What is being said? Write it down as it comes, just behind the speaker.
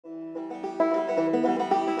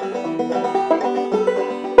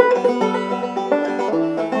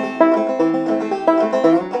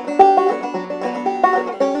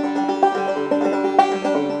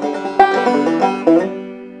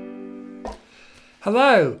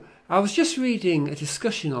Hello! I was just reading a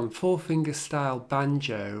discussion on four-finger style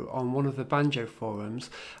banjo on one of the banjo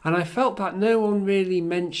forums, and I felt that no one really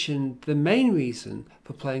mentioned the main reason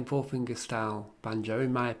for playing four-finger style banjo,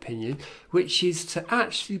 in my opinion, which is to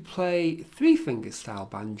actually play three-finger style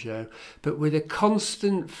banjo, but with a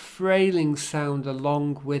constant frailing sound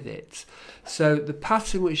along with it. So the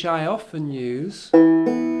pattern which I often use,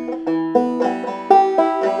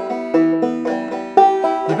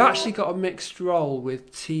 they've actually got a mixed roll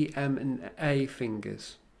with T, M and A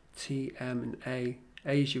fingers. T, M and A.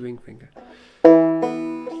 A is your ring finger. So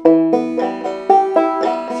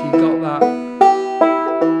you've got that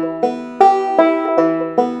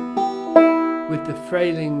with the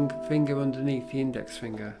frailing finger underneath the index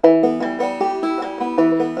finger.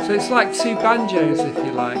 So it's like two banjos, if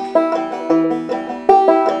you like.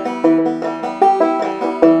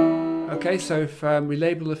 Okay, so if we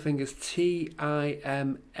label the fingers T, I,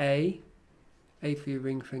 M, A for your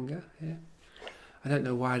ring finger here. I don't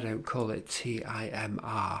know why I don't call it T, I, M,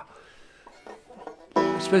 R.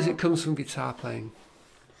 I suppose it comes from guitar playing.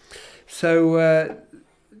 So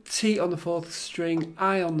T on the fourth string,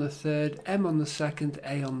 I on the third, M on the second,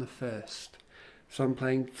 A on the first. So I'm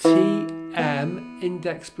playing T, M,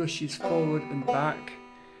 index brushes forward and back,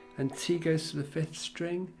 and T goes to the fifth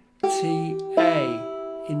string, T, A,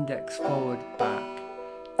 index forward back,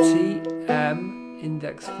 T, M,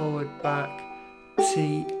 index forward back,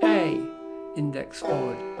 T, A, index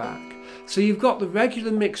forward back. So you've got the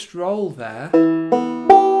regular mixed roll there.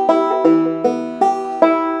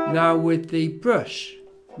 Now with the brush,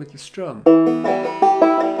 with the strum.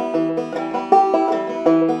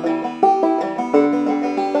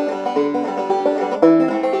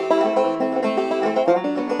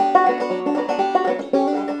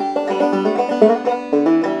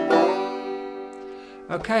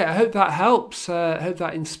 Okay, I hope that helps, I hope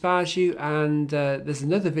that inspires you, and there's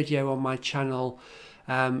another video on my channel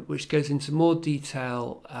which goes into more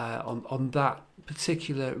detail on that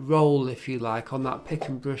particular roll, if you like, on that pick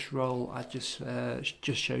and brush roll I just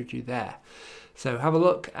showed you there. So have a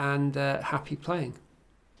look, and happy playing.